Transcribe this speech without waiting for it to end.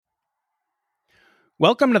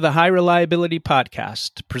Welcome to the High Reliability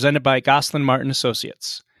Podcast, presented by Goslin Martin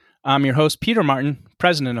Associates. I'm your host, Peter Martin,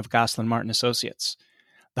 president of Goslin Martin Associates.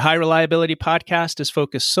 The High Reliability Podcast is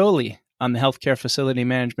focused solely on the healthcare facility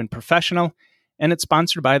management professional, and it's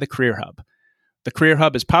sponsored by the Career Hub. The Career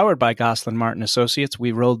Hub is powered by Goslin Martin Associates.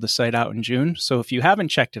 We rolled the site out in June, so if you haven't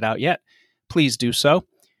checked it out yet, please do so.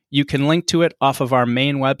 You can link to it off of our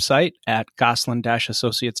main website at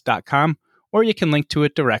goslin-associates.com, or you can link to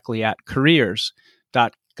it directly at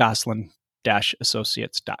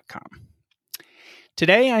careers.goslin-associates.com.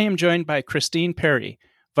 Today, I am joined by Christine Perry,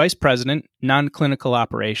 Vice President, Non-Clinical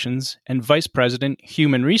Operations, and Vice President,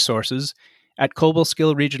 Human Resources at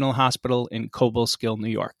Cobleskill Regional Hospital in Cobleskill, New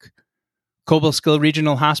York. Cobleskill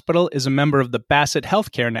Regional Hospital is a member of the Bassett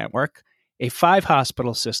Healthcare Network, a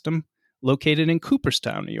 5-hospital system located in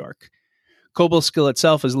Cooperstown, New York. Cobleskill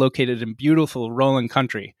itself is located in beautiful rolling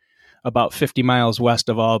country, about 50 miles west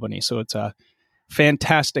of Albany, so it's a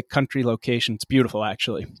fantastic country location. It's beautiful,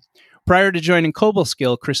 actually. Prior to joining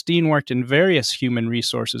Cobleskill, Christine worked in various human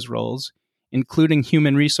resources roles, including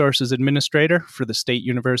Human Resources Administrator for the State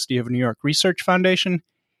University of New York Research Foundation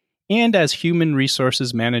and as Human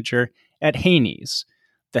Resources Manager at Haney's,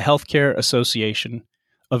 the Healthcare Association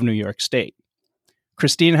of New York State.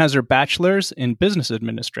 Christine has her bachelor's in business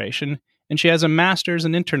administration, and she has a master's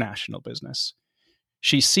in international business.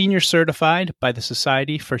 She's senior certified by the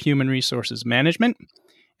Society for Human Resources Management,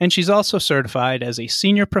 and she's also certified as a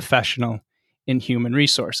senior professional in human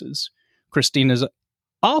resources. Christine is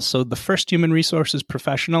also the first human resources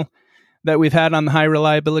professional that we've had on the High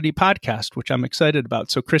Reliability Podcast, which I'm excited about.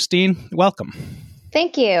 So, Christine, welcome.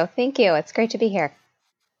 Thank you. It's great to be here.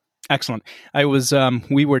 Excellent.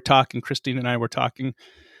 Christine and I were talking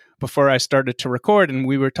before I started to record, and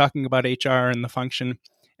we were talking about HR and the function.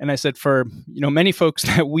 And I said, for many folks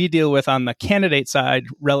that we deal with on the candidate side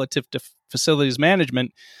relative to facilities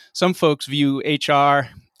management, some folks view HR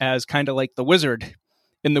as kind of like the wizard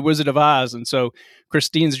in The Wizard of Oz. And so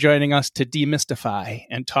Christine's joining us to demystify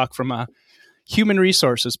and talk from a human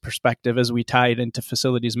resources perspective as we tie it into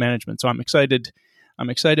facilities management. So I'm excited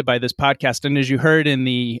by this podcast. And as you heard in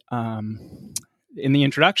the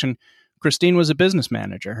introduction, Christine was a business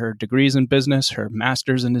manager. Her degree's in business, her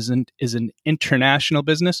master's is in international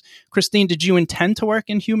business. Christine, did you intend to work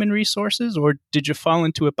in human resources, or did you fall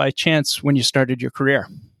into it by chance when you started your career?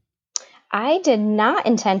 I did not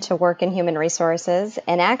intend to work in human resources.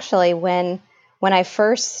 And actually, when I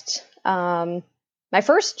first, my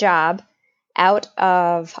first job out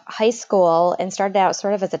of high school and started out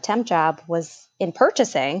sort of as a temp job was in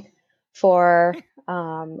purchasing for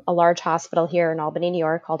a large hospital here in Albany, New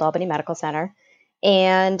York, called Albany Medical Center.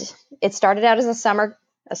 And it started out as a summer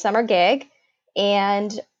gig,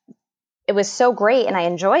 and it was so great and I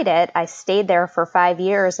enjoyed it. I stayed there for 5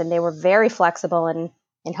 years, and they were very flexible in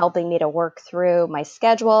helping me to work through my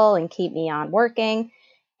schedule and keep me on working.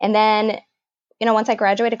 And then, once I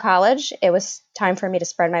graduated college, it was time for me to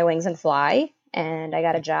spread my wings and fly. And I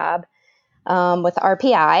got a job with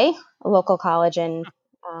RPI, a local college in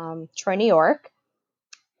Troy, New York.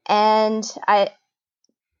 And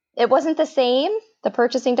it wasn't the same. The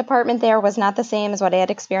purchasing department there was not the same as what I had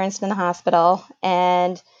experienced in the hospital.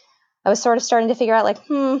 And I was sort of starting to figure out,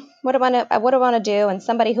 what do I want to do? And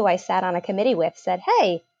somebody who I sat on a committee with said,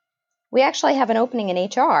 "Hey, we actually have an opening in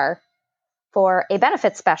HR for a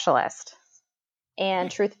benefits specialist."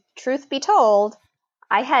 And truth be told,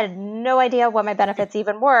 I had no idea what my benefits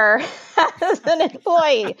even were as an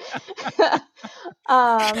employee.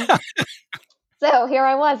 So here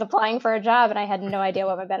I was applying for a job, and I had no idea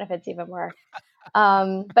what my benefits even were.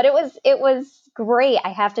 But it was great. I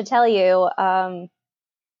have to tell you,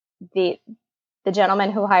 the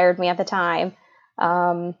gentleman who hired me at the time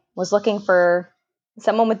was looking for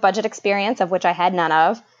someone with budget experience, of which I had none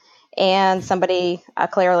of, and somebody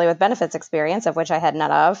clearly with benefits experience, of which I had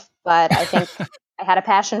none of. But I think I had a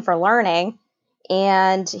passion for learning,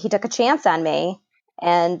 and he took a chance on me.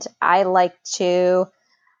 And I like to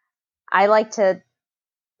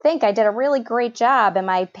think I did a really great job, and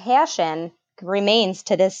my passion remains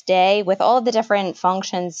to this day with all of the different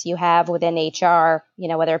functions you have within HR,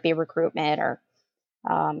 whether it be recruitment or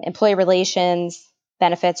employee relations,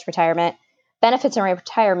 benefits, retirement. Benefits and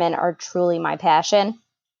retirement are truly my passion.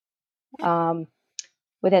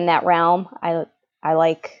 Within that realm, I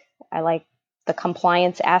like the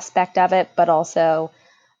compliance aspect of it, but also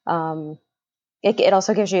it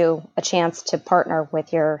also gives you a chance to partner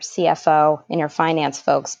with your CFO and your finance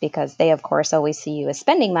folks, because they, of course, always see you as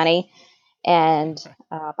spending money. And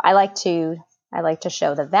I like to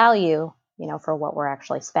show the value, for what we're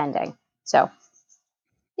actually spending. So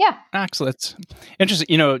Yeah. Excellent. It's interesting.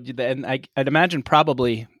 You know, and I'd imagine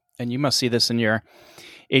probably, and you must see this in your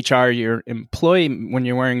HR, your employee, when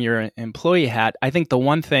you're wearing your employee hat. I think the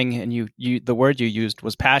one thing, and the word you used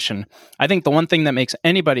was passion. I think the one thing that makes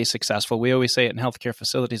anybody successful, we always say it in healthcare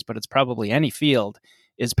facilities, but it's probably any field,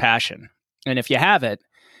 is passion. And if you have it,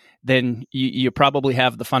 then you probably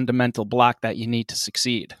have the fundamental block that you need to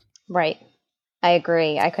succeed. Right. I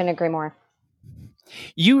agree. I couldn't agree more.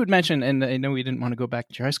 You had mentioned, and I know we didn't want to go back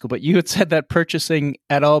to your high school, but you had said that purchasing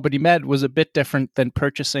at Albany Med was a bit different than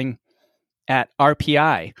purchasing at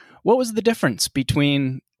RPI. What was the difference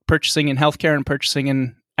between purchasing in healthcare and purchasing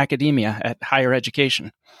in academia at higher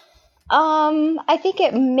education? I think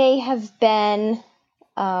it may have been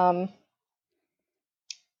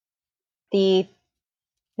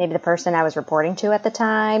maybe the person I was reporting to at the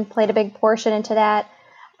time played a big portion into that.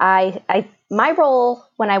 My role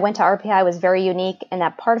when I went to RPI was very unique, and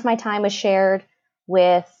that part of my time was shared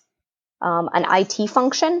with an IT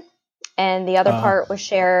function, and the other part was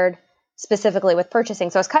shared specifically with purchasing.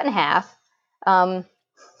 So it's cut in half,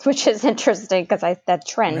 which is interesting because that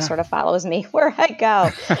trend sort of follows me where I go.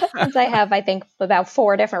 Since I have, I think, about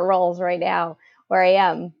 4 different roles right now where I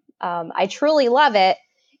am. I truly love it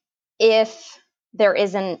if there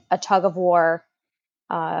isn't a tug of war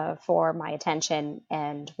for my attention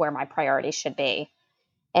and where my priorities should be.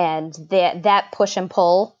 And that push and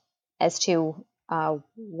pull as to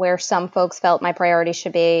where some folks felt my priorities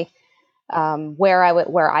should be, where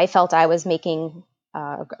I felt I was making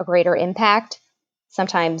a greater impact.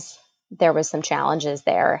 Sometimes there was some challenges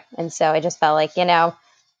there, and so I just felt like,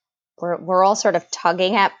 we're all sort of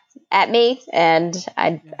tugging at me, and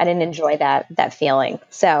I didn't enjoy that feeling.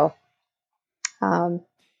 So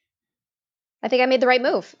I think I made the right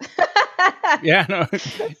move. Yeah, no,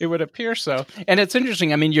 it would appear so. And it's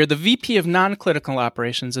interesting. I mean, you're the VP of non-clinical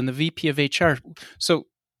operations and the VP of HR. So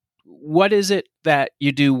what is it that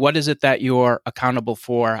you do? What is it that you're accountable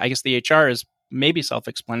for? I guess the HR is maybe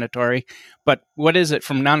self-explanatory, but what is it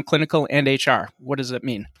from non-clinical and HR? What does it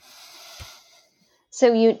mean?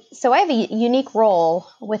 So I have a unique role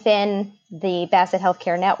within the Bassett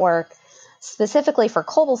Healthcare Network, specifically for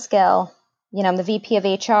Cobleskill. I'm the VP of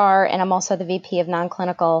HR, and I'm also the VP of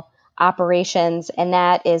non-clinical operations, and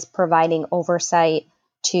that is providing oversight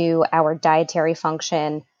to our dietary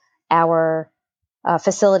function, our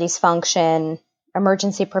facilities function,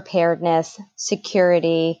 emergency preparedness,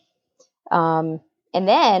 security, and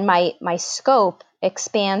then my scope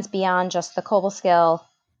expands beyond just the Cobleskill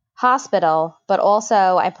hospital, but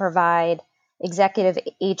also I provide executive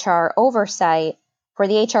HR oversight for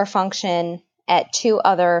the HR function at 2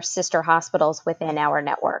 other sister hospitals within our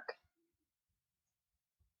network.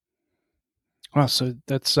 Well, so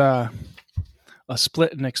that's a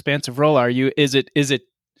split and expansive role. Is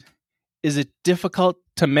it difficult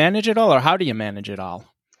to manage it all, or how do you manage it all?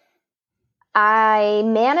 I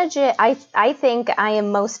manage it. I think I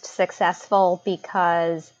am most successful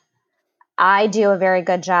because I do a very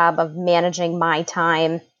good job of managing my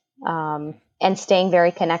time and staying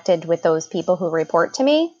very connected with those people who report to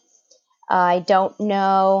me. I don't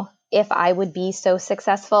know if I would be so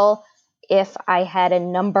successful if I had a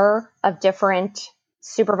number of different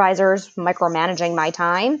supervisors micromanaging my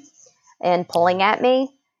time and pulling at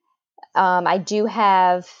me. I do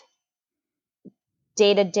have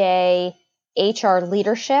day-to-day HR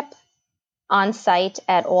leadership on site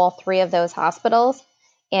at all 3 of those hospitals,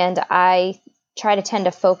 and I try to tend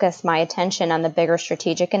to focus my attention on the bigger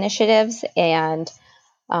strategic initiatives and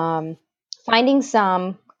finding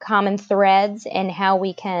some common threads in how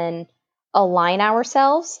we can align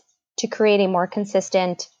ourselves to create a more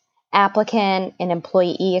consistent applicant and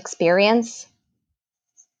employee experience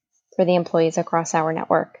for the employees across our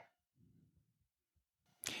network.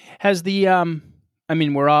 Has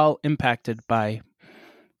we're all impacted by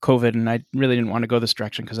COVID, and I really didn't want to go this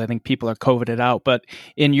direction because I think people are COVIDed out. But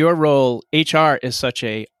in your role, HR is such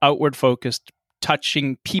a outward-focused,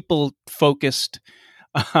 touching, people-focused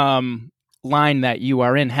line that you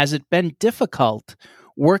are in. Has it been difficult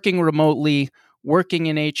working remotely, working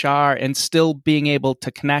in HR, and still being able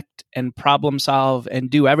to connect and problem solve and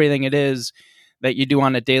do everything it is that you do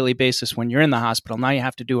on a daily basis when you're in the hospital? Now you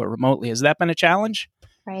have to do it remotely. Has that been a challenge?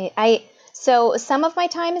 Right. So some of my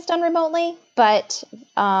time is done remotely, but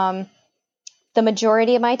the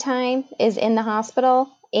majority of my time is in the hospital,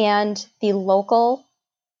 and the local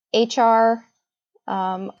HR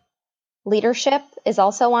leadership is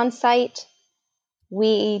also on site.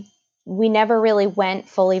 We never really went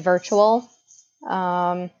fully virtual.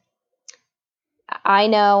 I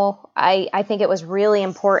know I think it was really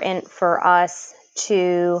important for us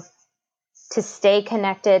to to stay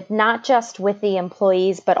connected, not just with the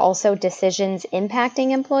employees, but also decisions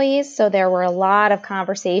impacting employees. So there were a lot of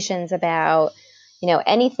conversations about,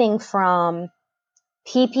 anything from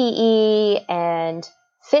PPE and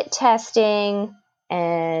fit testing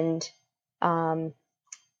and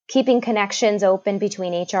keeping connections open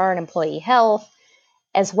between HR and employee health,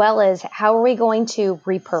 as well as how are we going to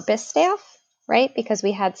repurpose staff, right? Because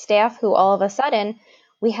we had staff who all of a sudden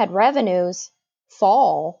we had revenues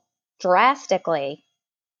fall drastically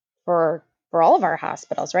for all of our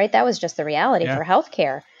hospitals, right? That was just the reality for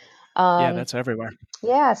healthcare. That's everywhere.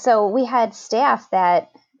 Yeah, so we had staff that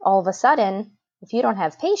all of a sudden, if you don't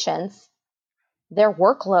have patients, their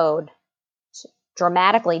workload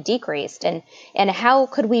dramatically decreased. And how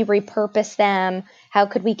could we repurpose them? How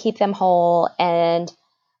could we keep them whole? And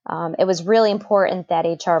it was really important that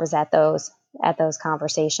HR was at those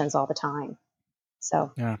conversations all the time.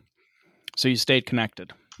 So you stayed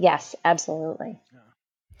connected. Yes, absolutely.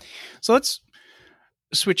 So let's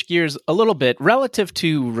switch gears a little bit relative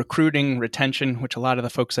to recruiting, retention, which a lot of the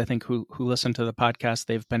folks I think who listen to the podcast,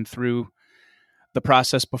 they've been through the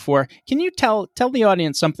process before. Can you tell the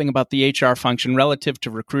audience something about the HR function relative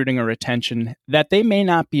to recruiting or retention that they may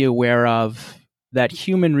not be aware of, that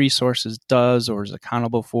human resources does or is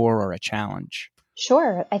accountable for, or a challenge?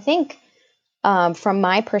 Sure. I think from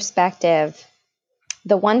my perspective,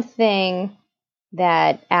 the one thing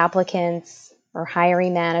that applicants or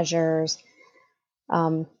hiring managers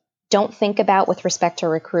don't think about with respect to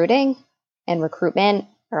recruiting and recruitment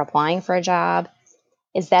or applying for a job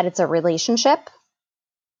is that it's a relationship.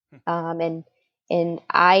 And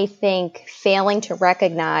I think failing to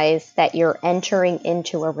recognize that you're entering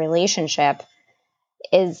into a relationship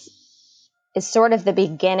is sort of the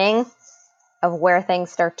beginning of where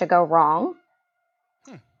things start to go wrong.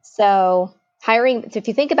 So if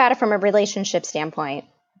you think about it from a relationship standpoint,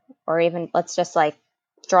 or even let's just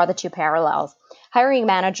draw the two parallels, hiring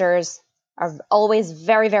managers are always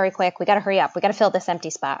very, very quick. We got to hurry up. We got to fill this empty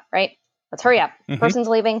spot, right? Let's hurry up. Mm-hmm. Person's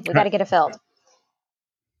leaving. We got to get it filled.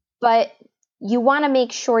 But you want to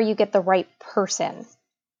make sure you get the right person,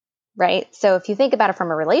 right? So if you think about it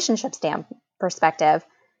from a relationship perspective,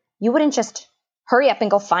 you wouldn't just hurry up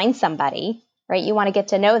and go find somebody, right? You want to get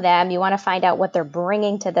to know them. You want to find out what they're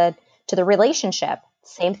bringing to the relationship.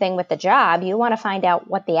 Same thing with the job. You want to find out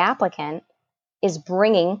what the applicant is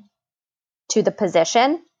bringing to the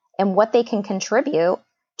position and what they can contribute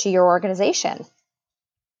to your organization.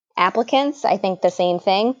 Applicants, I think the same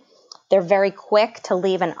thing. They're very quick to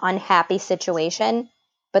leave an unhappy situation,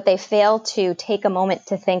 but they fail to take a moment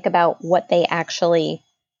to think about what they actually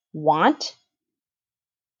want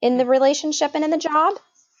in the relationship and in the job,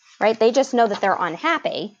 right? They just know that they're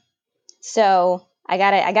unhappy. So I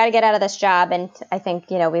gotta get out of this job. And I think,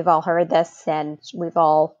 we've all heard this and we've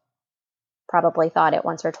all probably thought it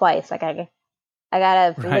once or twice. I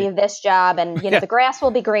gotta leave this job and, the grass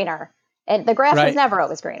will be greener. And the grass was never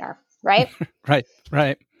always greener, right?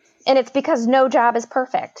 Right. And it's because no job is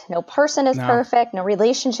perfect. No person is perfect. No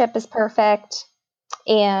relationship is perfect.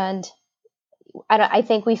 And I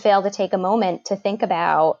think we fail to take a moment to think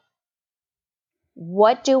about,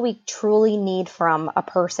 what do we truly need from a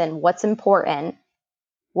person? What's important?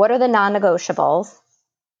 What are the non-negotiables?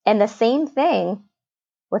 And the same thing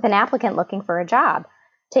with an applicant looking for a job.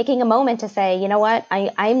 Taking a moment to say, you know what,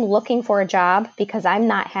 I'm looking for a job because I'm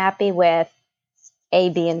not happy with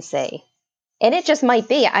A, B, and C. And it just might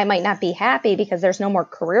be, I might not be happy because there's no more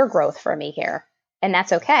career growth for me here. And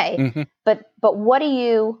that's okay. Mm-hmm. But what do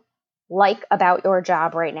you like about your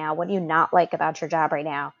job right now? What do you not like about your job right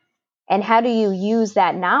now? And how do you use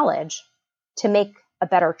that knowledge to make a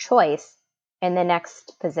better choice in the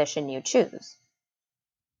next position you choose?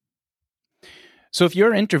 So if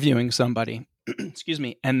you're interviewing somebody, excuse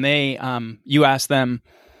me, and they, you ask them,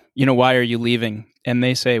 why are you leaving? And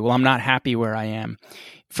they say, well, I'm not happy where I am.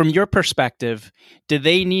 From your perspective, do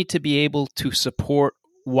they need to be able to support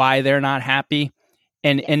why they're not happy?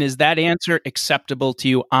 And is that answer acceptable to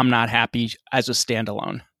you? I'm not happy as a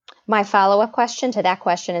standalone. My follow-up question to that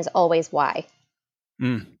question is always why.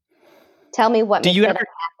 Tell me what makes them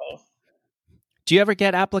happy. Do you ever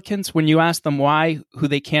get applicants when you ask them why, who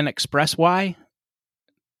they can't express why?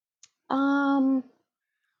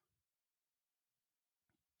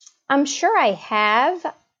 I'm sure I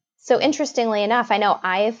have. So interestingly enough, I know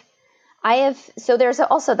I have, so there's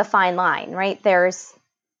also the fine line, right? There's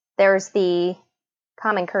the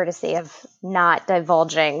common courtesy of not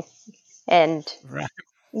divulging and,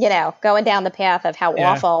 going down the path of how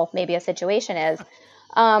awful maybe a situation is.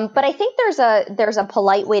 But I think there's a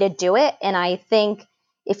polite way to do it. And I think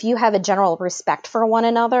if you have a general respect for one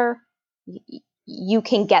another, you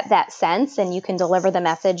can get that sense and you can deliver the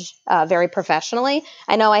message very professionally.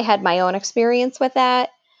 I know I had my own experience with that.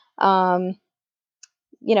 Probably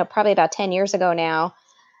about 10 years ago now.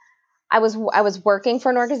 I was working for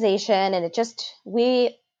an organization, and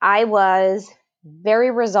I was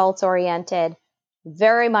very results oriented,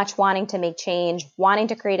 very much wanting to make change, wanting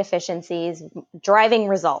to create efficiencies, driving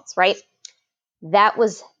results, right? That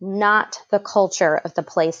was not the culture of the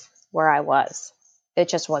place where I was. It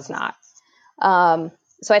just was not. So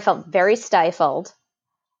I felt very stifled.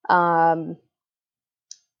 I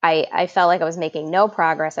felt like I was making no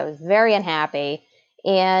progress. I was very unhappy.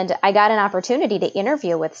 And I got an opportunity to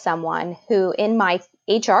interview with someone who in my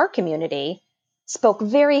HR community spoke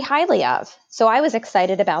very highly of. So I was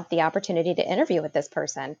excited about the opportunity to interview with this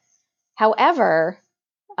person. However,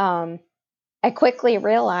 I quickly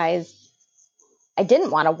realized I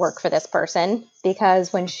didn't want to work for this person,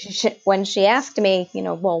 because when she asked me,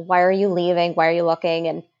 well, why are you leaving? Why are you looking?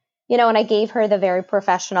 And, and I gave her the very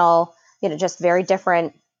professional, just very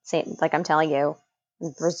different, like I'm telling you,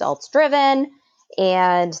 results driven,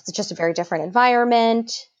 and it's just a very different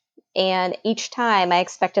environment. And each time I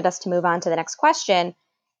expected us to move on to the next question.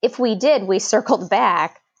 If we did, we circled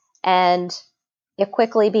back, and it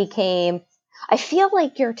quickly became, I feel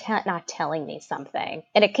like you're not telling me something.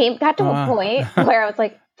 And it got to a point where I was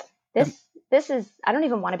like, this is, I don't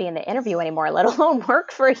even want to be in the interview anymore, let alone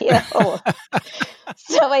work for you.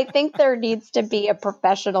 So I think there needs to be a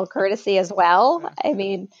professional courtesy as well. I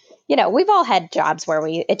mean, we've all had jobs where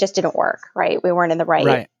it just didn't work, right? We weren't in the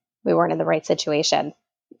right situation.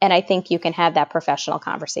 And I think you can have that professional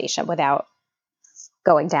conversation without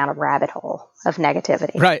going down a rabbit hole of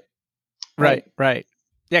negativity. Right.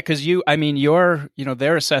 Yeah, because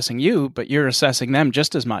they're assessing you, but you're assessing them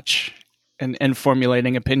just as much and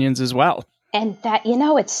formulating opinions as well. And that,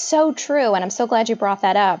 it's so true. And I'm so glad you brought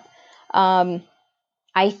that up.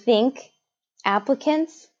 I think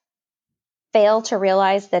applicants fail to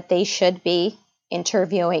realize that they should be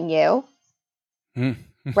interviewing you,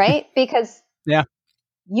 right? Because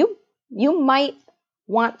you might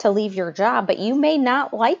want to leave your job, but you may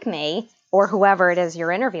not like me or whoever it is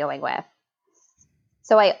you're interviewing with.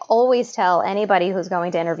 So I always tell anybody who's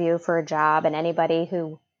going to interview for a job, and anybody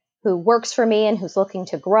who works for me and who's looking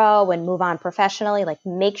to grow and move on professionally, like,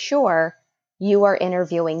 make sure you are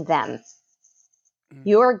interviewing them.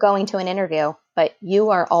 You are going to an interview, but you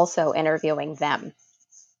are also interviewing them.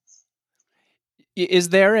 Is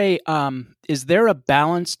there a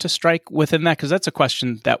balance to strike within that? Because that's a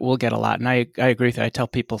question that we'll get a lot. And I agree with you. I tell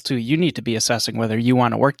people too, you need to be assessing whether you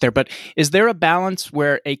want to work there. But is there a balance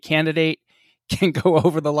where a candidate can go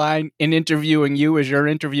over the line in interviewing you as you're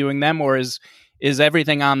interviewing them, or is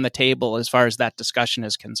everything on the table as far as that discussion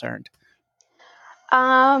is concerned?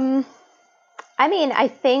 I mean,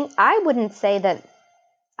 I wouldn't say that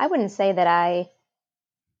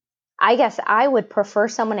I guess I would prefer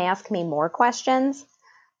someone ask me more questions.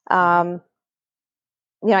 I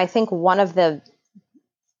think one of the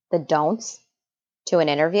don'ts to an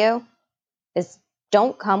interview is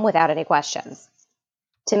don't come without any questions.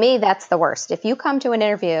 To me, that's the worst. If you come to an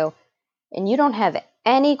interview and you don't have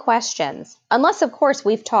any questions, unless, of course,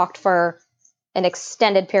 we've talked for an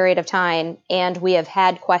extended period of time and we have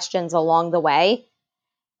had questions along the way.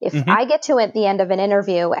 If I get to at the end of an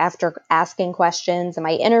interview after asking questions and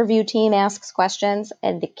my interview team asks questions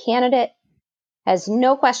and the candidate has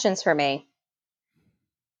no questions for me,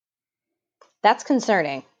 that's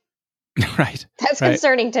concerning. Right. That's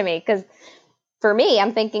concerning to me, because for me,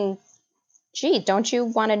 I'm thinking, gee, don't you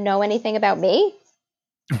want to know anything about me?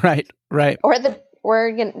 Right. Or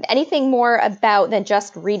anything more about than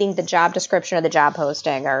just reading the job description or the job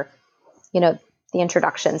posting or, the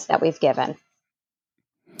introductions that we've given.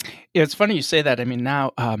 Yeah, it's funny you say that. I mean,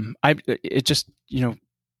 now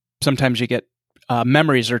sometimes you get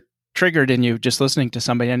memories are triggered in you just listening to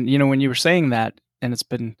somebody. And, when you were saying that, and it's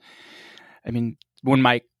been, when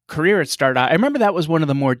my career had started out, I remember that was one of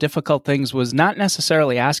the more difficult things, was not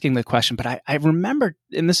necessarily asking the question, but I remember,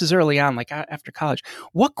 and this is early on, like after college,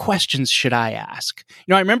 what questions should I ask?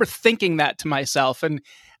 I remember thinking that to myself. And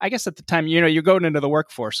I guess at the time, you're going into the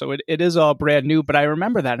workforce, so it is all brand new. But I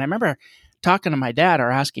remember that. And I remember talking to my dad or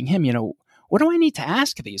asking him, what do I need to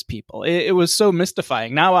ask these people? It was so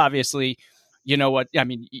mystifying. Now, obviously, you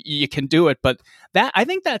can do it, but I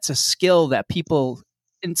think that's a skill that people,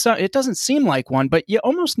 and so it doesn't seem like one, but you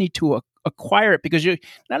almost need to acquire it, because you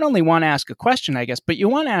not only want to ask a question, I guess, but you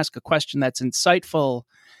want to ask a question that's insightful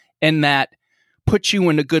and that puts you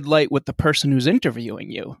in a good light with the person who's interviewing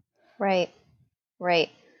you. Right.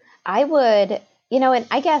 I would, and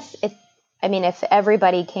I guess I mean, if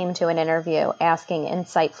everybody came to an interview asking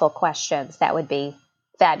insightful questions, that would be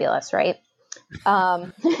fabulous, right?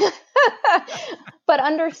 But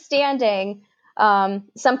understanding,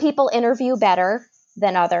 some people interview better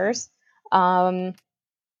than others. Some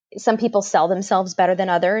people sell themselves better than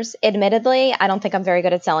others. Admittedly, I don't think I'm very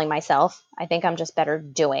good at selling myself. I think I'm just better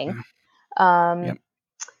doing. Yep.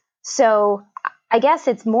 So I guess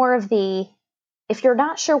it's more of if you're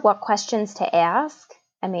not sure what questions to ask,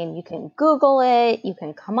 I mean, you can Google it, you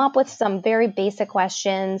can come up with some very basic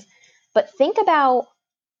questions, but think about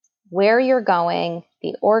where you're going,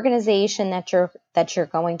 the organization that you're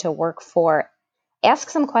going to work for. Ask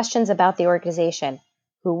some questions about the organization.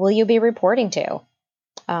 Who will you be reporting to?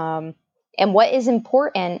 And what is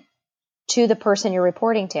important to the person you're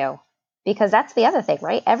reporting to? Because that's the other thing,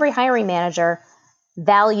 right? Every hiring manager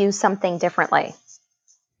values something differently.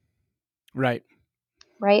 Right.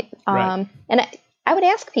 Right. And I would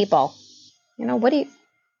ask people, what do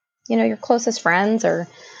your closest friends or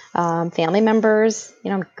family members,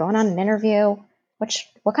 going on an interview,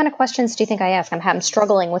 what kind of questions do you think I ask? I'm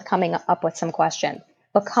struggling with coming up with some questions,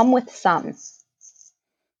 but come with some.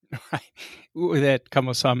 Right. That come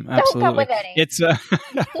with some. Absolutely. Don't come with any.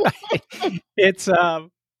 It's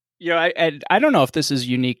I don't know if this is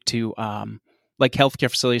unique to like healthcare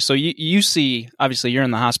facilities. So you see, obviously you're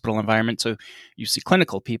in the hospital environment, so you see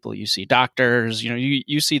clinical people, you see doctors,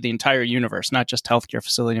 you see the entire universe, not just healthcare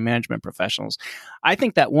facility management professionals. I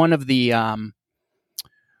think that one of the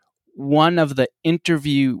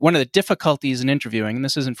difficulties in interviewing, and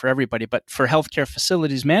this isn't for everybody, but for healthcare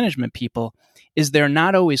facilities management people, is they're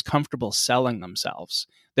not always comfortable selling themselves.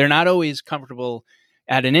 They're not always comfortable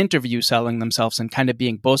at an interview selling themselves and kind of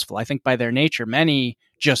being boastful. I think by their nature, many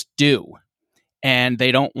just do. And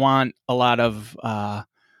they don't want a lot of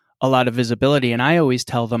visibility. And I always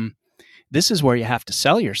tell them, this is where you have to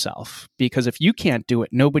sell yourself, because if you can't do it,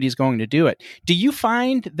 nobody's going to do it. Do you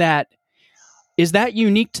find that is that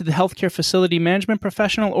unique to the healthcare facility management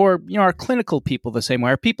professional, or are clinical people the same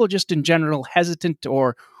way? Are people just in general hesitant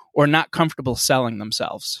or not comfortable selling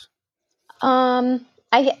themselves? I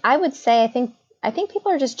would say I think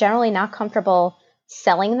people are just generally not comfortable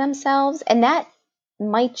selling themselves, and that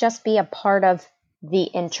might just be a part of the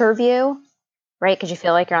interview, right? Because you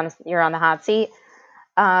feel like you're on the hot seat.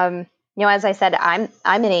 As I said, I'm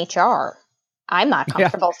in HR. I'm not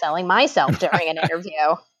comfortable selling myself during an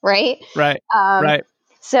interview, right? Right. Right.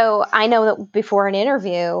 So I know that before an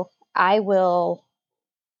interview, I will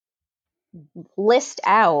list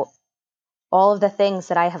out all of the things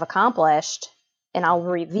that I have accomplished, and I'll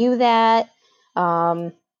review that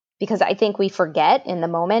because I think we forget in the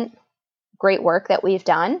moment great work that we've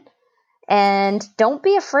done. And don't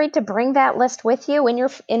be afraid to bring that list with you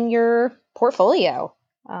in your portfolio.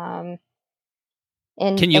 Can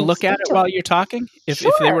you look at it while you're talking? If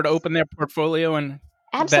they were to open their portfolio, and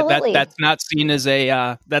absolutely, that's not seen as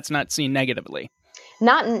that's not seen negatively.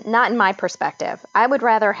 Not in my perspective. I would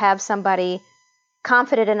rather have somebody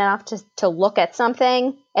confident enough to look at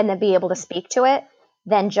something and then be able to speak to it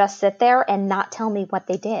than just sit there and not tell me what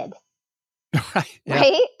they did. Right. Yeah.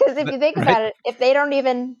 Right? Because if you think about it, if they don't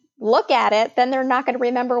even look at it, then they're not going to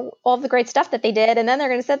remember all the great stuff that they did. And then they're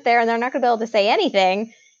going to sit there and they're not going to be able to say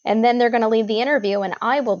anything. And then they're going to leave the interview and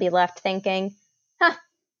I will be left thinking,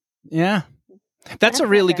 yeah, that's a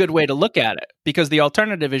really good way to look at it, because the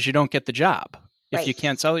alternative is you don't get the job if you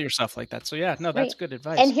can't sell yourself like that. So yeah, no, that's good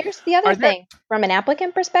advice. And here's the other thing from an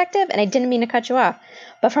applicant perspective, and I didn't mean to cut you off,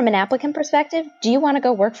 but from an applicant perspective, do you want to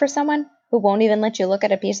go work for someone who won't even let you look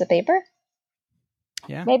at a piece of paper?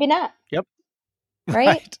 Yeah. Maybe not. Yep.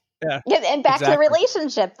 Right? Yeah. And back to the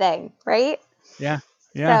relationship thing, right? Yeah.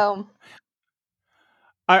 Yeah. So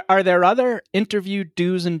are there other interview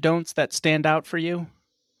do's and don'ts that stand out for you?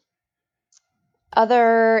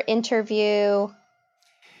 Other interview,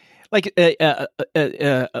 like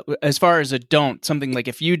as far as a don't, something like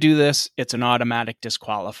if you do this, it's an automatic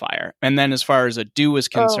disqualifier. And then as far as a do is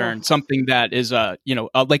concerned, something that is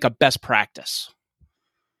like a best practice.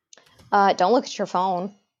 Don't look at your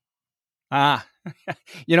phone. I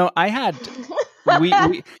had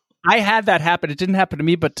I had that happen. It didn't happen to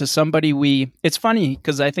me, but to somebody it's funny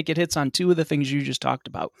because I think it hits on two of the things you just talked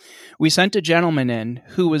about. We sent a gentleman in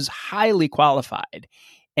who was highly qualified,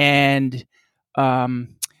 and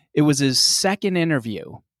it was his second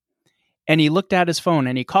interview, and he looked at his phone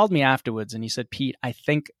and he called me afterwards and he said, "Pete, I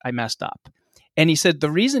think I messed up." And he said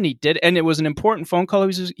the reason he did, and it was an important phone call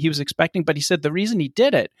he was expecting, but he said the reason he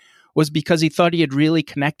did it was because he thought he had really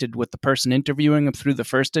connected with the person interviewing him through the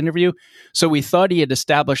first interview. So we thought he had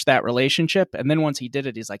established that relationship. And then once he did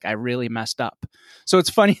it, he's like, I really messed up. So it's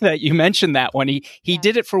funny that you mentioned that when he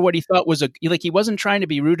did it for what he thought was he wasn't trying to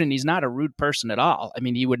be rude, and he's not a rude person at all. I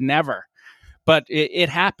mean, he would never, but it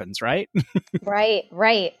happens, right?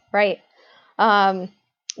 Right.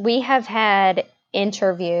 We have had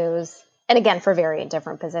interviews, and again, for very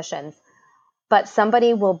different positions, but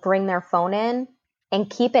somebody will bring their phone in and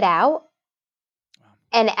keep it out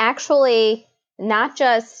and actually not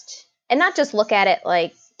just look at it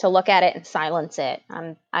like to look at it and silence it.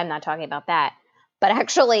 I'm not talking about that, but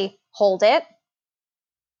actually hold it,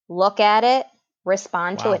 look at it,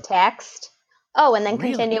 respond to a text. Oh, and then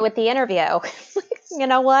continue with the interview. You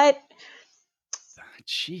know what?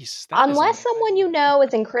 Jeez. Unless someone you know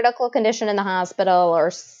is in critical condition in the hospital,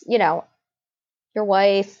 or, your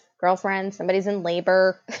wife, girlfriend, somebody's in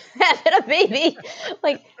labor, having a baby,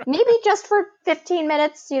 like maybe just for 15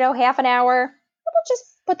 minutes, half an hour, we'll just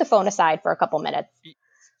put the phone aside for a couple minutes.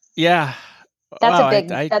 Yeah.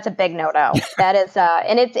 That's a big no-no. That is,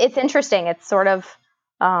 and it's interesting. It's sort of,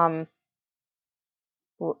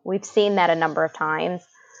 we've seen that a number of times.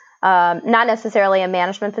 Not necessarily in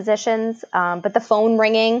management positions, but the phone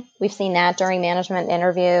ringing, we've seen that during management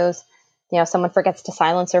interviews. Someone forgets to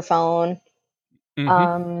silence their phone.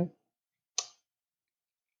 Mm-hmm.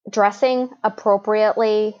 Dressing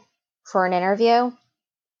appropriately for an interview,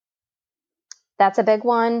 that's a big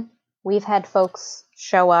one. We've had folks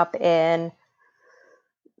show up in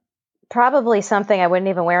probably something I wouldn't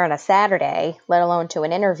even wear on a Saturday, let alone to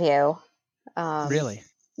an interview. Really?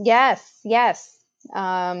 Yes.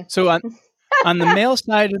 So on the male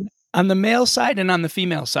side and on the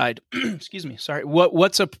female side, excuse me, sorry.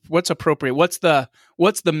 What's appropriate? What's the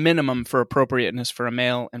minimum for appropriateness for a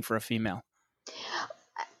male and for a female?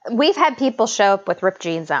 We've had people show up with ripped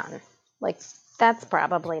jeans on. Like, that's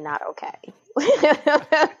probably not okay.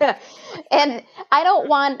 And I don't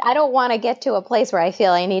want to get to a place where I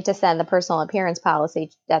feel I need to send the personal appearance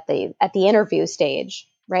policy at the interview stage,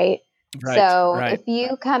 right? So if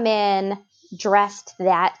you come in dressed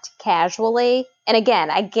that casually, and again,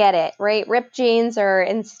 I get it, right? Ripped jeans are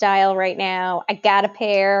in style right now. I got a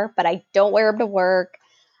pair, but I don't wear them to work.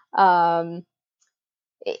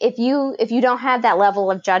 If you don't have that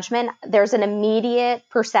level of judgment, there's an immediate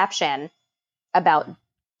perception about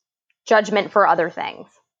judgment for other things,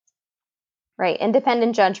 right?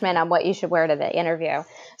 Independent judgment on what you should wear to the interview.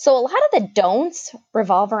 So a lot of the don'ts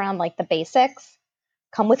revolve around like the basics.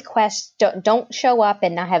 Come with questions. Don't show up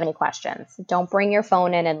and not have any questions. Don't bring your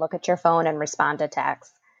phone in and look at your phone and respond to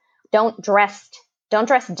text. Don't dress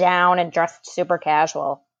down and dress super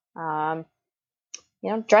casual.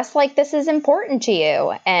 Dress like this is important to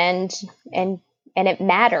you and it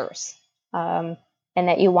matters, and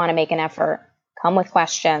that you want to make an effort. Come with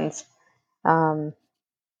questions. Know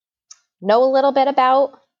a little bit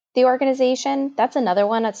about the organization. That's another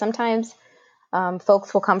one that sometimes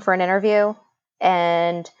folks will come for an interview.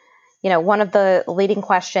 And, one of the leading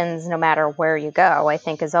questions, no matter where you go, I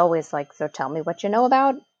think is always like, so tell me what you know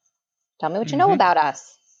about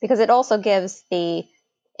us, because it also gives the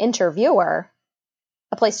interviewer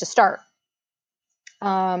a place to start.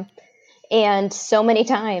 And so many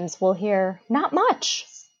times we'll hear, not much.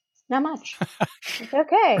 It's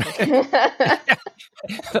okay.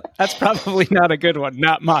 That's probably not a good one.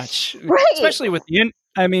 Not much. Right. Especially with the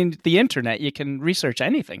internet, you can research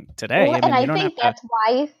anything today. Well, I think that's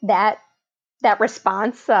why that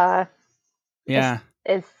response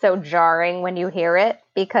is so jarring when you hear it,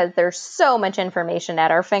 because there's so much information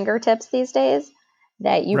at our fingertips these days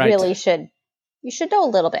that you really should know a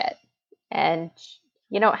little bit. And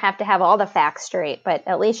you don't have to have all the facts straight, but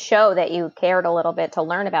at least show that you cared a little bit to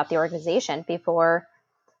learn about the organization before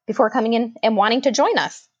coming in and wanting to join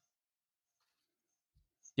us.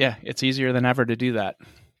 Yeah, it's easier than ever to do that.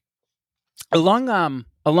 Along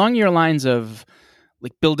your lines of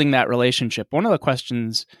like building that relationship, one of the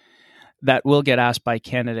questions that will get asked by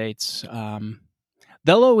candidates,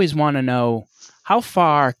 they'll always want to know, how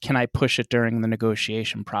far can I push it during the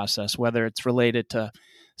negotiation process, whether it's related to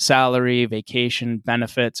salary, vacation,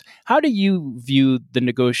 benefits. How do you view the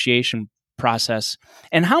negotiation process,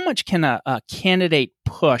 and how much can a candidate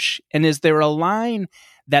push? And is there a line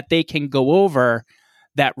that they can go over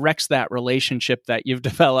that wrecks that relationship that you've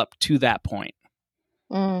developed to that point?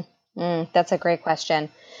 That's a great question.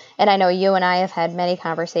 And I know you and I have had many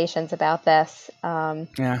conversations about this.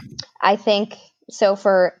 I think so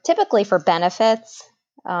typically for benefits,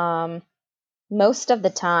 most of the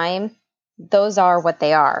time, those are what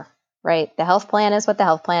they are, right? The health plan is what the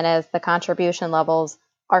health plan is. The contribution levels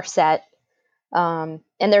are set. And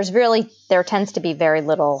there tends to be very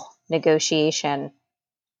little negotiation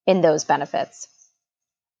in those benefits.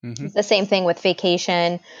 Mm-hmm. The same thing with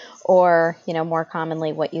vacation, or, more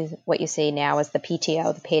commonly what you see now is the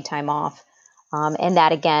PTO, the paid time off. And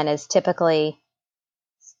that again is typically,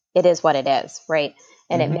 it is what it is, right?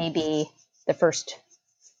 And mm-hmm. It may be the first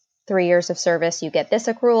 3 years of service, you get this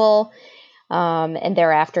accrual, and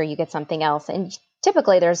thereafter you get something else. And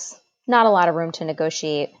typically there's not a lot of room to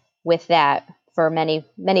negotiate with that for many,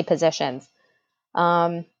 many positions.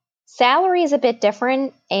 Salary is a bit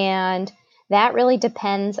different, and that really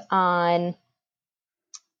depends on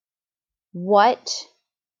what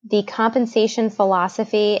the compensation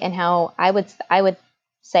philosophy and how I would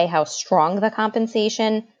say how strong the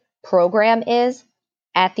compensation program is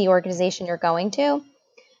at the organization you're going to.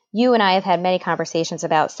 You and I have had many conversations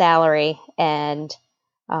about salary, and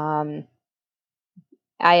I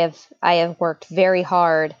have worked very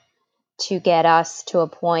hard to get us to a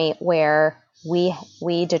point where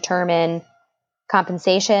we determine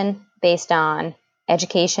compensation based on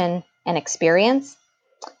education and experience.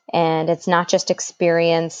 And it's not just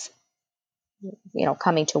experience,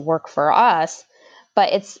 coming to work for us,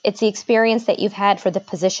 but it's the experience that you've had for the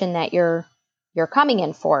position that you're coming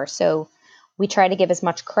in for. So we try to give as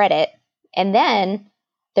much credit. And then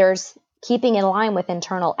there's keeping in line with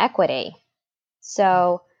internal equity.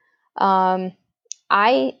 So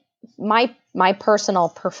my personal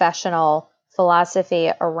professional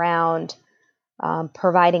philosophy around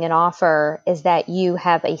providing an offer is that you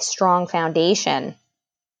have a strong foundation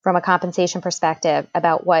from a compensation perspective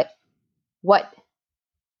about what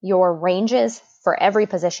your ranges for every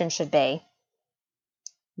position should be.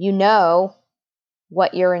 You know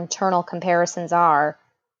what your internal comparisons are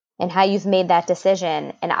and how you've made that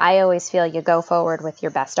decision. And I always feel you go forward with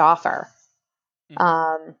your best offer.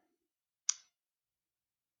 Mm-hmm.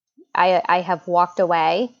 I have walked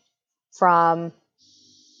away from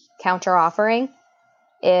counter offering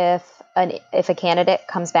if a candidate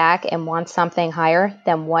comes back and wants something higher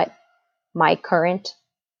than what my current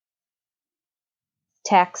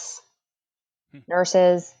techs,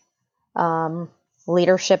 nurses,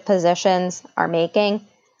 leadership positions are making.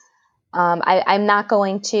 I'm not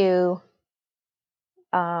going to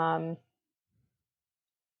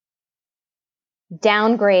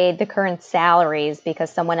downgrade the current salaries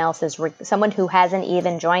because someone who hasn't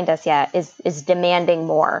even joined us yet is demanding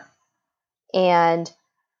more. And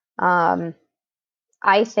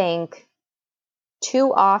I think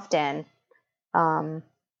too often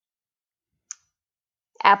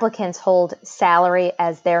applicants hold salary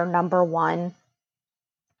as their number one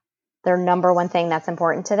thing that's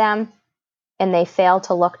important to them, and they fail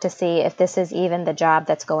to look to see if this is even the job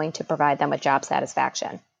that's going to provide them with job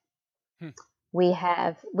satisfaction. We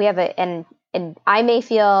have and I may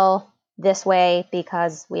feel this way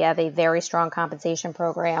because we have a very strong compensation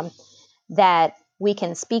program that we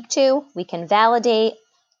can speak to, we can validate,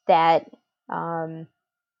 that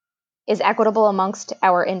is equitable amongst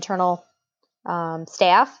our internal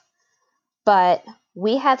staff. But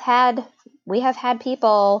we have had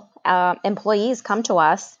people, employees come to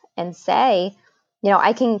us and say,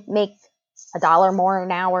 I can make $1 more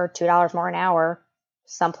an hour, $2 more an hour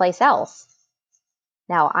someplace else.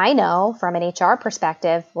 Now, I know from an HR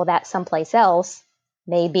perspective, well, that someplace else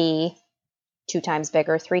may be 2 times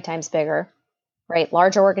bigger, 3 times bigger, right?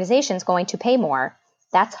 Larger organizations going to pay more.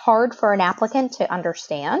 That's hard for an applicant to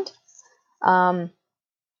understand.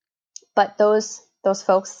 But those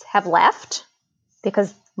folks have left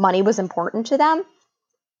because money was important to them.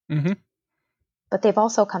 Mm-hmm. But they've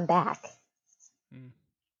also come back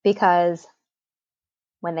because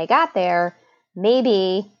when they got there,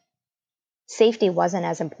 maybe safety wasn't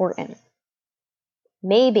as important.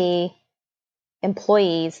 Maybe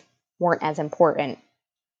employees weren't as important.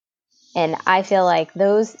 And I feel like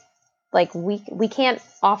those, we can't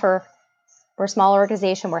offer, we're a small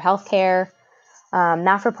organization, we're healthcare,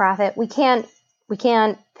 not-for-profit. We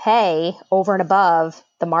can't pay over and above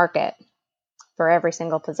the market for every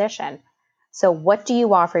single position. So what do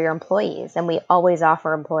you offer your employees? And we always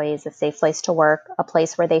offer employees a safe place to work, a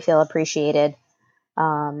place where they feel appreciated,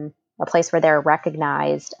 a place where they're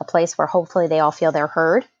recognized, a place where hopefully they all feel they're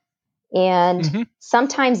heard. And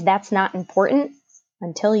sometimes that's not important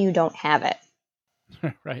until you don't have it.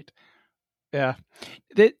 Right. Yeah.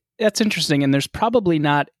 That's interesting. And there's probably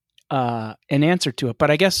not an answer to it,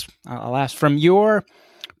 but I guess I'll ask from your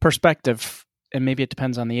perspective, and maybe it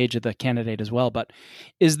depends on the age of the candidate as well, but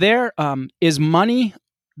is money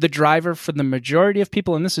the driver for the majority of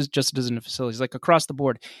people? And this is just as in the facilities, like across the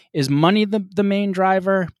board, is money the main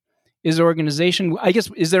driver? Is organization, I guess,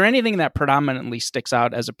 is there anything that predominantly sticks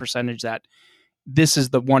out as a percentage that this is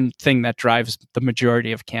the one thing that drives the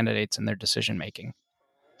majority of candidates in their decision making?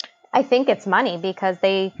 I think it's money, because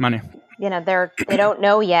Money. they don't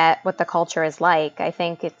know yet what the culture is like. I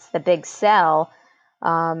think it's the big sell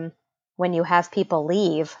when you have people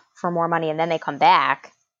leave for more money and then they come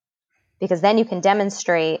back, because then you can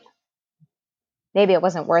demonstrate maybe it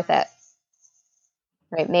wasn't worth it.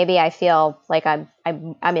 Right? Maybe I feel like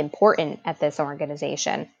I'm important at this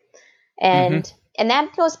organization. And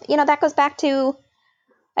that goes back to,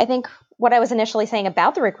 I think, what I was initially saying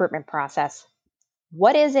about the recruitment process.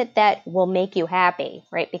 What is it that will make you happy,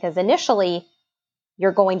 right? Because initially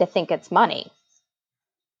you're going to think it's money.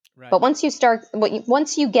 Right. But once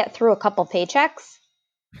you get through a couple paychecks,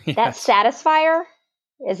 that satisfier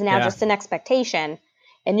is now just an expectation,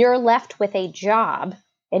 and you're left with a job,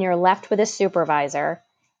 and you're left with a supervisor,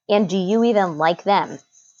 and do you even like them?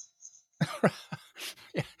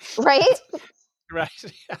 Right? Right.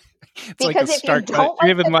 It's because like a if start. You don't do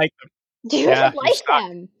you even like them? Do you even like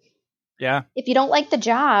them? Yeah. If you don't like the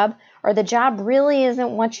job, or the job really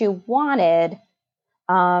isn't what you wanted,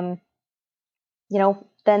 then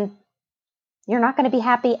you're not going to be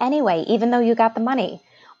happy anyway, even though you got the money.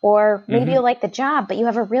 Or maybe you like the job, but you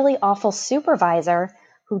have a really awful supervisor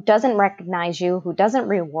who doesn't recognize you, who doesn't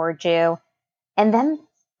reward you. And then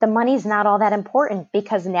the money's not all that important,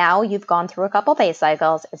 because now you've gone through a couple pay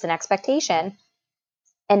cycles. It's an expectation.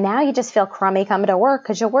 And now you just feel crummy coming to work,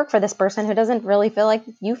 because you work for this person who doesn't really feel like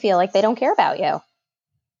they don't care about you.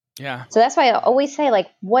 Yeah. So that's why I always say,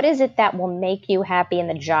 what is it that will make you happy in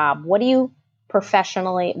the job? What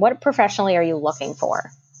professionally are you looking for?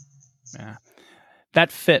 Yeah. That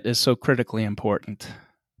fit is so critically important,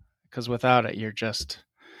 because without it, it's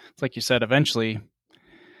like you said, eventually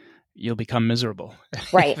you'll become miserable.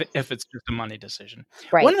 Right. if it's just a money decision.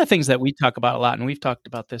 Right. One of the things that we talk about a lot, and we've talked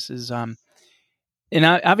about this, is, and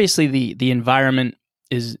obviously the environment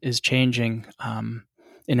is changing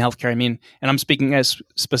in healthcare. I mean, and I'm speaking as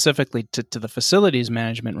specifically to the facilities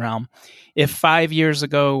management realm. If 5 years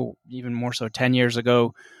ago, even more so 10 years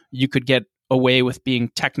ago, you could get away with being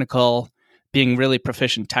technical, being really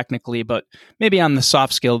proficient technically, but maybe on the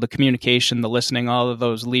soft skill, the communication, the listening, all of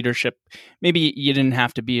those leadership, maybe you didn't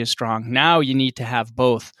have to be as strong. Now you need to have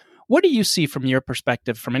both. What do you see from your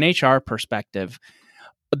perspective, from an HR perspective,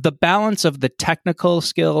 the balance of the technical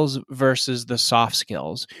skills versus the soft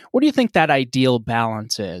skills? What do you think that ideal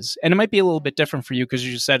balance is? And it might be a little bit different for you, because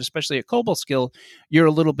you said, especially at Cobleskill, you're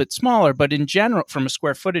a little bit smaller, but in general, from a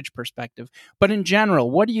square footage perspective, but in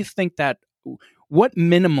general, what do you think what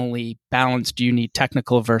minimally balance do you need,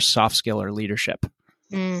 technical versus soft skill or leadership?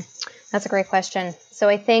 That's a great question. So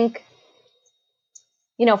I think,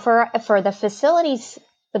 for the facilities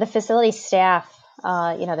staff,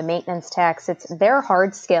 the maintenance techs, their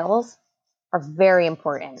hard skills are very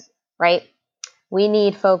important, right? We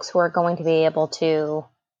need folks who are going to be able to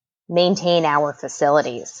maintain our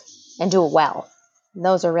facilities and do it well.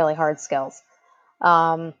 Those are really hard skills.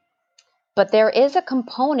 But there is a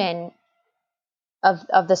component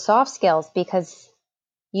of the soft skills, because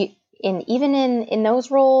even in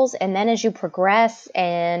those roles, and then as you progress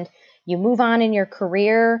and you move on in your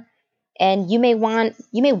career, and you may want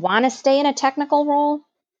to stay in a technical role,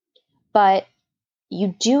 but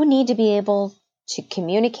you do need to be able to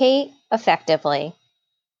communicate effectively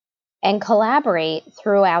and collaborate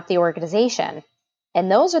throughout the organization.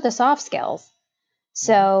 And those are the soft skills.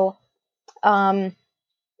 So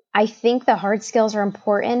I think the hard skills are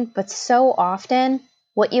important, but so often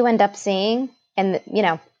what you end up seeing, is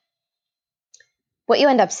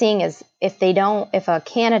if a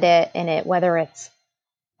candidate in it, whether it's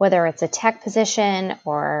a tech position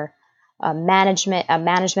or a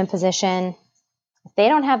management position, if they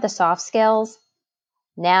don't have the soft skills,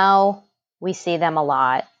 now we see them a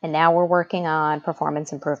lot. And now we're working on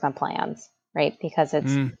performance improvement plans, right? Because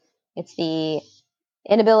it's the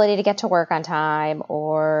inability to get to work on time,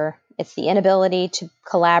 or it's the inability to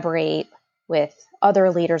collaborate with other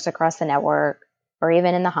leaders across the network, or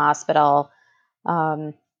even in the hospital.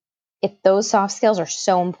 If those soft skills are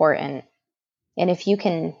so important, and if you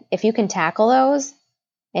can tackle those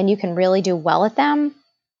and you can really do well at them,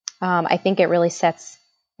 I think it really sets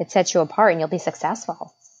you apart, and you'll be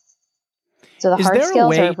successful. So the hard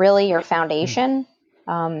skills are really your foundation.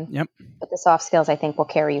 Yep. But the soft skills, I think, will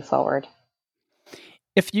carry you forward.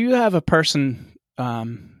 If you have a person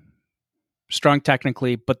strong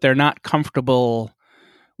technically, but they're not comfortable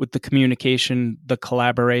with the communication, the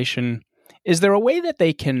collaboration, is there a way that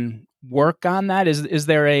they can work on that? Is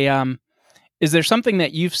there something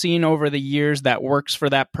that you've seen over the years that works for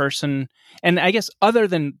that person? And I guess other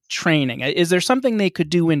than training, is there something they could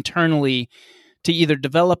do internally to either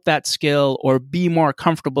develop that skill or be more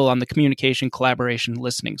comfortable on the communication, collaboration,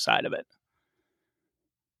 listening side of it?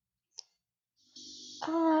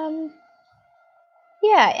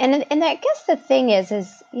 Yeah, and I guess the thing is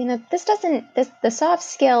the soft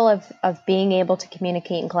skill of being able to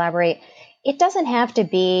communicate and collaborate, it doesn't have to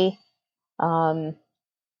be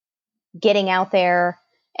getting out there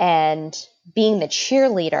and being the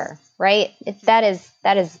cheerleader, right? That is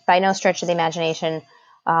by no stretch of the imagination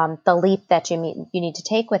the leap that you need to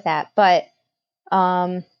take with that. But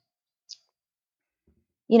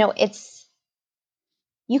you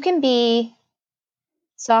can be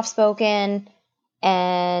soft spoken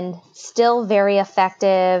and still very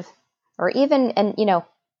effective, or even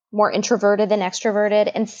more introverted than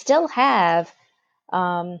extroverted, and still have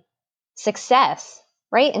success,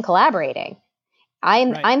 right, in collaborating.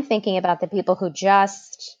 I'm thinking about the people who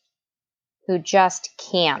just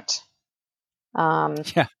can't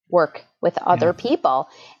work with other people,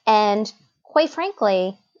 and quite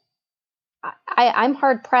frankly, I'm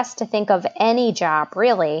hard pressed to think of any job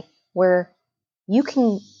really where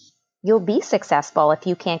you'll be successful if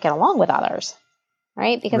you can't get along with others,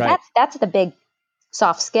 right? Because that's the big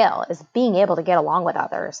soft skill, is being able to get along with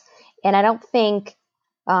others. And I don't think,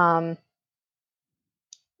 other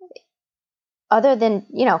than,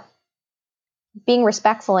 being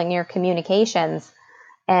respectful in your communications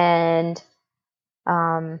and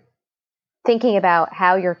thinking about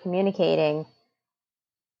how you're communicating,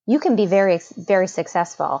 you can be very, very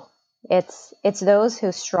successful. It's those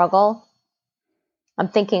who struggle. I'm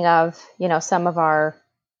thinking of, some of our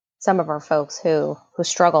folks who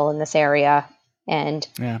struggle in this area, and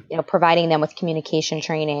providing them with communication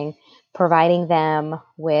training, providing them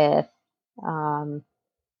with some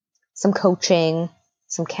coaching,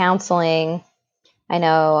 some counseling. I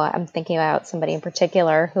know I'm thinking about somebody in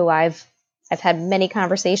particular who I've had many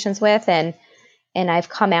conversations with, and I've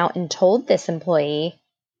come out and told this employee,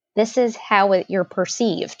 this is how you're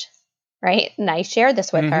perceived, right? And I shared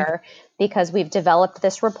this with her because we've developed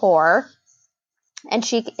this rapport, and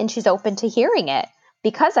she's open to hearing it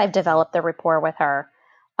because I've developed the rapport with her.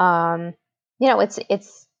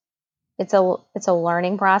 It's a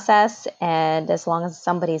learning process, and as long as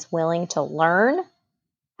somebody's willing to learn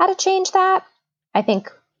how to change that, I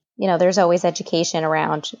think there's always education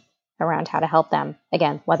around how to help them.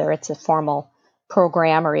 Again, whether it's a formal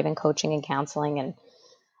program or even coaching and counseling, and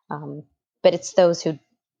but it's those who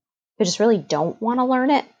just really don't want to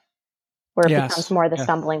learn it, where it becomes more the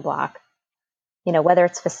stumbling block. Whether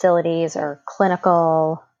it's facilities or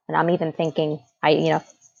clinical, and I'm even thinking, we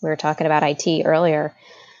were talking about IT earlier.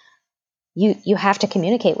 You have to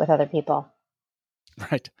communicate with other people.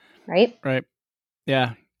 Right.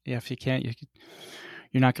 Yeah. If you can't, you're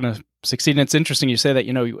not going to succeed. And it's interesting you say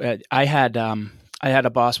that. I had a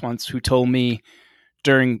boss once who told me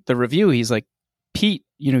during the review, he's like, Pete,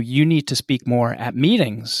 you need to speak more at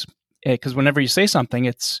meetings, because whenever you say something,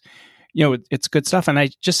 it's good stuff. And I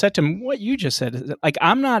just said to him what you just said. Like,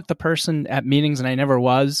 I'm not the person at meetings, and I never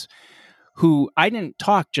was, who I didn't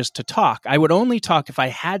talk just to talk. I would only talk if I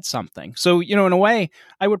had something. So, in a way,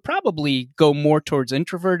 I would probably go more towards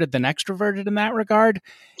introverted than extroverted in that regard.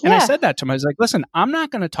 And I said that to him. I was like, listen, I'm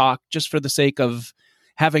not going to talk just for the sake of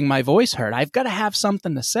having my voice heard. I've got to have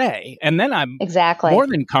something to say. And then I'm more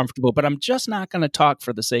than comfortable, but I'm just not going to talk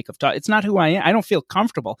for the sake of talk. It's not who I am. I don't feel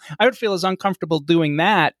comfortable. I would feel as uncomfortable doing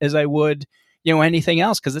that as I would, anything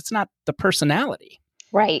else, because it's not the personality.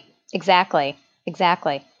 Right. Exactly.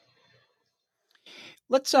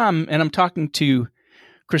 Let's and I'm talking to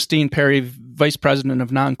Christine Perry, Vice President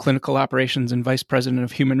of Non-Clinical Operations and Vice President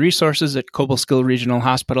of Human Resources at Cobleskill Regional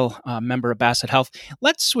Hospital, member of Bassett Health.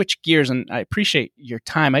 Let's switch gears, and I appreciate your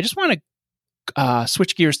time. I just want to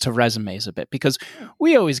switch gears to resumes a bit, because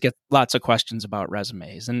we always get lots of questions about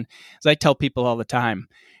resumes. And as I tell people all the time,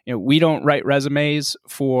 we don't write resumes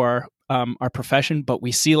for our profession, but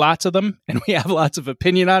we see lots of them, and we have lots of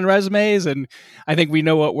opinion on resumes, and I think we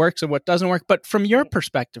know what works and what doesn't work. But from your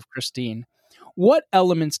perspective, Christine, what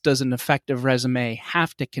elements does an effective resume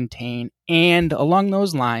have to contain? And along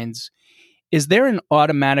those lines, is there an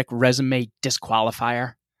automatic resume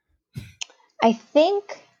disqualifier? I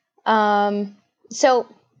think, so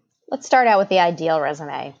let's start out with the ideal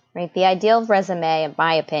resume, right? The ideal resume, in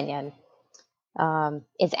my opinion,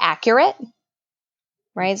 is accurate,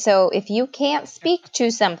 right? So if you can't speak to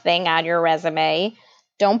something on your resume,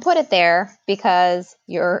 don't put it there, because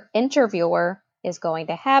your interviewer is going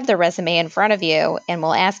to have the resume in front of you and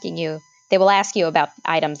they will ask you about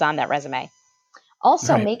items on that resume.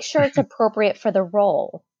 Also, make sure it's appropriate for the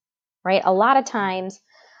role, right? A lot of times,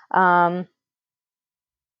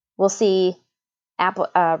 we'll see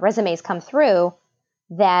resumes come through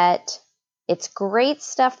that it's great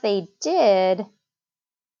stuff they did,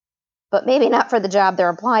 but maybe not for the job they're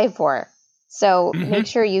applying for. So make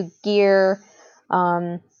sure you gear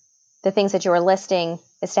the things that you are listing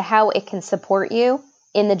as to how it can support you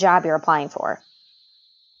in the job you're applying for.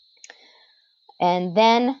 And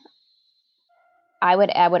then I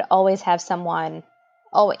would always have someone,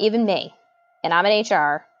 even me, and I'm an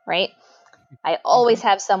HR, right? I always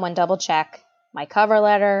have someone double check my cover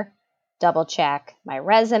letter, double check my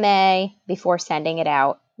resume before sending it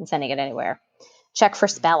out and sending it anywhere. Check for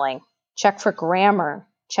spelling, check for grammar,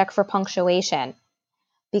 check for punctuation,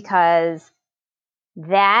 because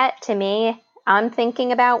that, to me, I'm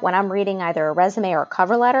thinking about when I'm reading either a resume or a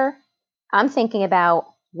cover letter, I'm thinking about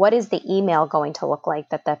what is the email going to look like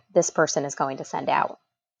that this person is going to send out,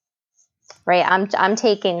 right? I'm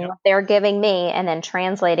taking what they're giving me and then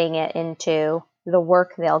translating it into the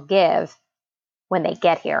work they'll give when they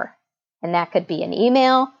get here. And that could be an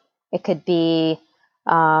email. It could be,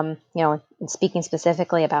 speaking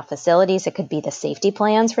specifically about facilities, it could be the safety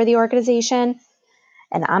plans for the organization.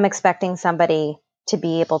 And I'm expecting somebody to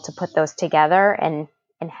be able to put those together and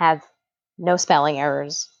have no spelling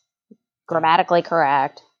errors, grammatically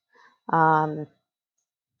correct.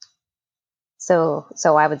 So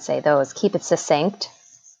I would say those, keep it succinct.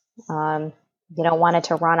 You don't want it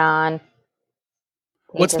to run on.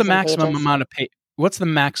 What's the maximum amount of What's the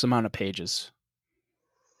max amount of pages?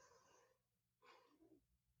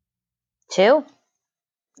 2.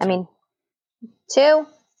 I mean, 2.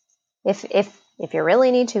 If you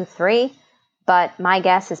really need to, 3. But my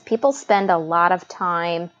guess is people spend a lot of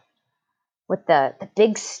time with the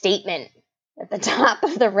big statement at the top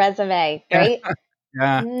of the resume, right?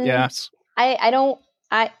 Yes.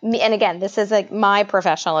 And again, this is like my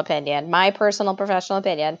professional opinion, my personal professional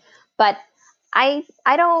opinion, but I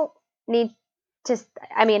don't need to,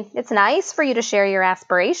 I mean, it's nice for you to share your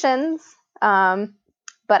aspirations, but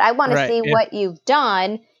I want to see what you've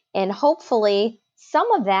done, and hopefully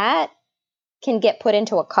some of that can get put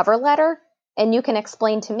into a cover letter, and you can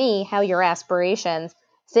explain to me how your aspirations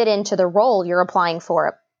fit into the role you're applying for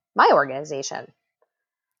at my organization.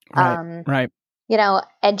 Right.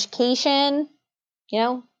 Education,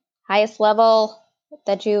 highest level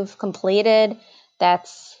that you've completed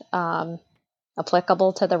that's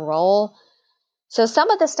applicable to the role. So some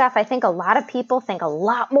of the stuff, I think a lot of people think a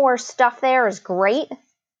lot more stuff there is great,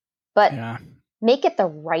 but make it the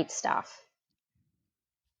right stuff.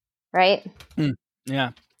 Right?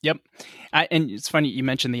 Yeah. Yep. And it's funny you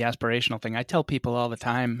mentioned the aspirational thing. I tell people all the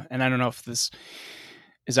time, and I don't know if this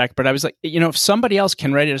is accurate, but I was like, if somebody else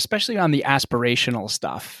can write it, especially on the aspirational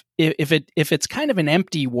stuff, if it's kind of an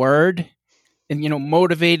empty word and,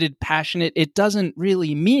 motivated, passionate, it doesn't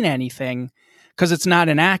really mean anything because it's not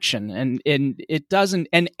an action, and it doesn't,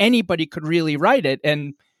 and anybody could really write it,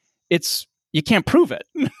 and you can't prove it.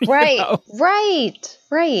 Right.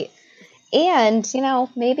 And,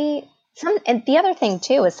 maybe and the other thing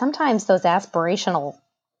too is sometimes those aspirational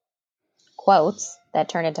quotes that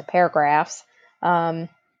turn into paragraphs, they're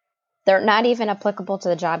not even applicable to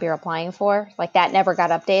the job you're applying for. Like that never got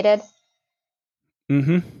updated.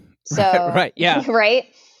 Mm-hmm. So, right. Yeah. Right.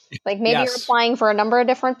 Like maybe you're applying for a number of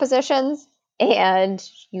different positions and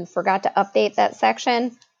you forgot to update that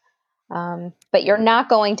section. But you're not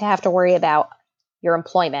going to have to worry about your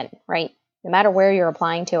employment, right? No matter where you're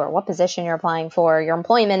applying to or what position you're applying for, your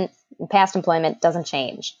employment, past employment doesn't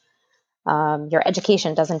change. Your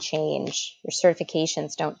education doesn't change. Your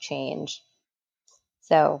certifications don't change.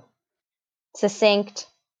 So succinct,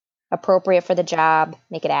 appropriate for the job,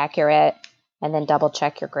 make it accurate, and then double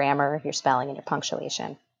check your grammar, your spelling, and your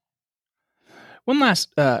punctuation. One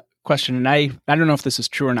last question, and I don't know if this is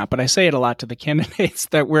true or not, but I say it a lot to the candidates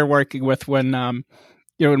that we're working with when when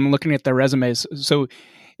I'm looking at their resumes. So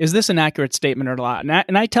is this an accurate statement or not?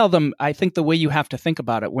 And I tell them, I think the way you have to think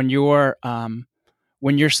about it when you're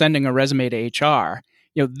sending a resume to HR,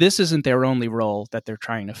 this isn't their only role that they're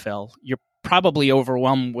trying to fill. You're probably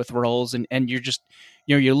overwhelmed with roles, and you're just,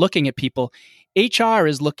 you're looking at people. HR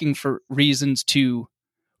is looking for reasons to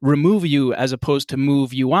remove you as opposed to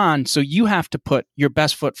move you on. So you have to put your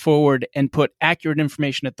best foot forward and put accurate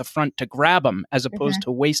information at the front to grab them as opposed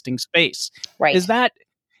to wasting space. Right. Is that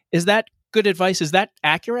good advice? Is that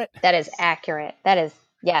accurate? That is accurate. That is,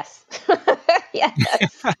 yes.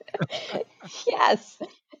 Yes. Yes,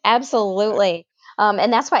 absolutely.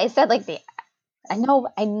 And that's why I said, like, I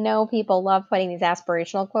know people love putting these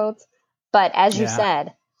aspirational quotes, but as you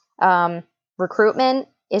said, recruitment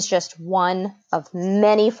is just one of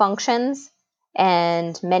many functions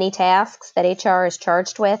and many tasks that HR is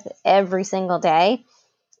charged with every single day.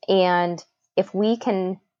 And if we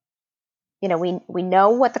can, we know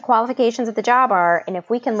what the qualifications of the job are, and if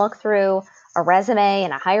we can look through a resume,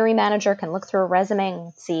 and a hiring manager can look through a resume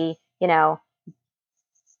and see,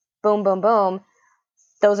 boom, boom, boom,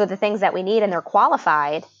 those are the things that we need and they're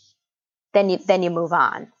qualified, then you move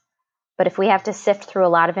on. But if we have to sift through a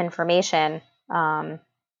lot of information, I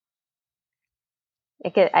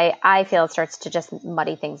feel it starts to just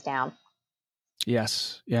muddy things down.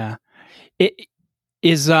 Yes. Yeah. It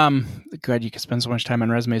is, God, you could spend so much time on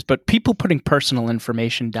resumes, but people putting personal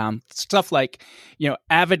information down, stuff like,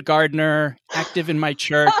 avid gardener, active in my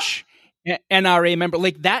church, NRA member,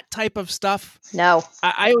 like that type of stuff. No.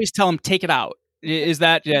 I always tell them, take it out. Is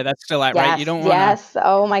that, that's still out, yes, right? You don't want to. Yes.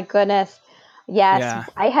 Oh my goodness. Yes. Yeah.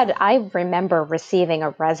 I remember receiving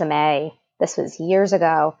a resume. This was years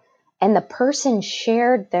ago. And the person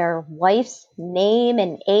shared their wife's name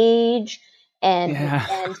and age and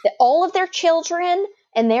all of their children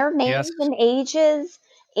and their names and ages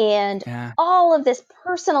and all of this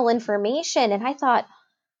personal information. And I thought,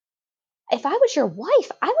 if I was your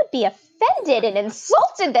wife, I would be offended and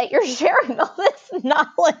insulted that you're sharing all this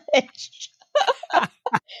knowledge.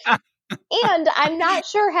 And I'm not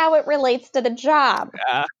sure how it relates to the job.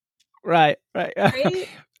 Right.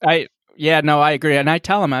 I agree. And I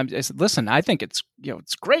tell them, I said, listen, I think it's,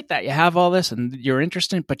 it's great that you have all this and you're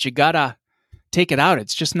interested, but you gotta take it out.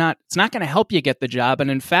 It's not going to help you get the job. And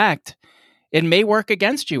in fact, it may work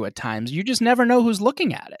against you at times. You just never know who's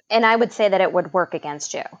looking at it. And I would say that it would work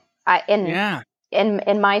against you.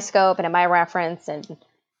 In my scope and in my reference, and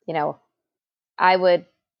I would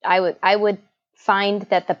find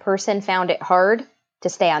that the person found it hard to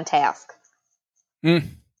stay on task, and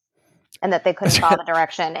that they couldn't follow the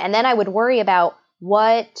direction. And then I would worry about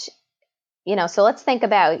what, So let's think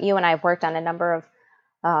about, you and I have worked on a number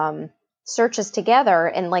of searches together,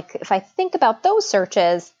 and like if I think about those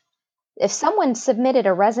searches, if someone submitted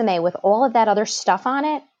a resume with all of that other stuff on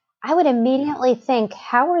it, I would immediately think,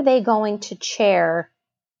 how are they going to chair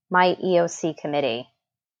my EOC committee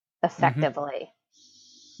effectively?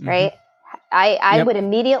 Mm-hmm. Right? I would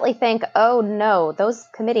immediately think, oh no, those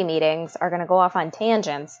committee meetings are going to go off on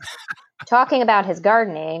tangents talking about his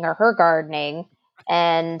gardening or her gardening.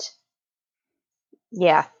 And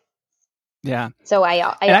yeah. So I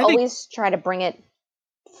always try to bring it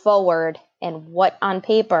forward, and what on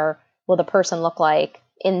paper will the person look like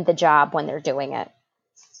in the job when they're doing it.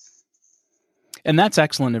 And that's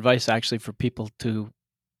excellent advice, actually, for people to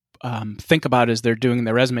think about as they're doing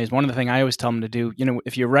their resumes. One of the things I always tell them to do,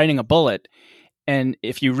 if you're writing a bullet, and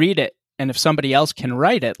if you read it, and if somebody else can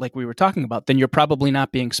write it, like we were talking about, then you're probably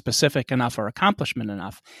not being specific enough or accomplishment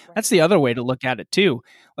enough. Right. That's the other way to look at it too.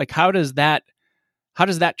 Like, how does that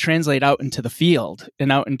translate out into the field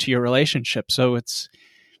and out into your relationship? So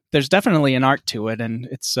there's definitely an art to it, and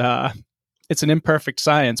it's an imperfect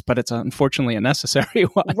science, but it's unfortunately a necessary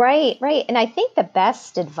one. Right. And I think the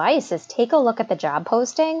best advice is take a look at the job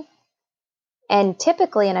posting. And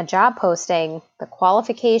typically in a job posting, the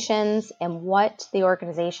qualifications and what the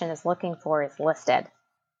organization is looking for is listed.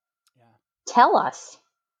 Yeah. Tell us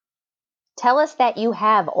that you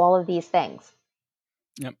have all of these things.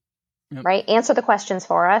 Yep. Right? Answer the questions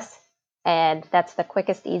for us. And that's the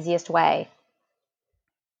quickest, easiest way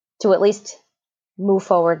to at least move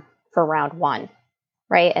forward for round 1,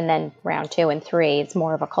 right? And then round 2 and 3, it's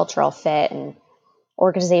more of a cultural fit and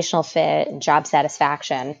organizational fit and job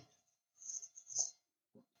satisfaction.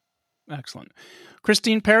 Excellent.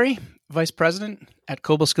 Christine Perry, Vice President at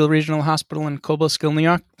Cobleskill Regional Hospital in Cobleskill, New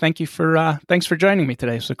York. Thanks for joining me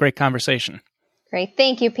today. It was a great conversation. Great.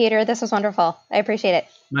 Thank you, Peter. This was wonderful. I appreciate it.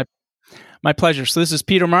 My pleasure. So this is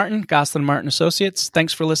Peter Martin, Goslin Martin Associates.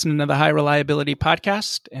 Thanks for listening to the High Reliability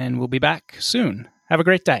Podcast, and we'll be back soon. Have a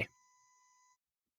great day.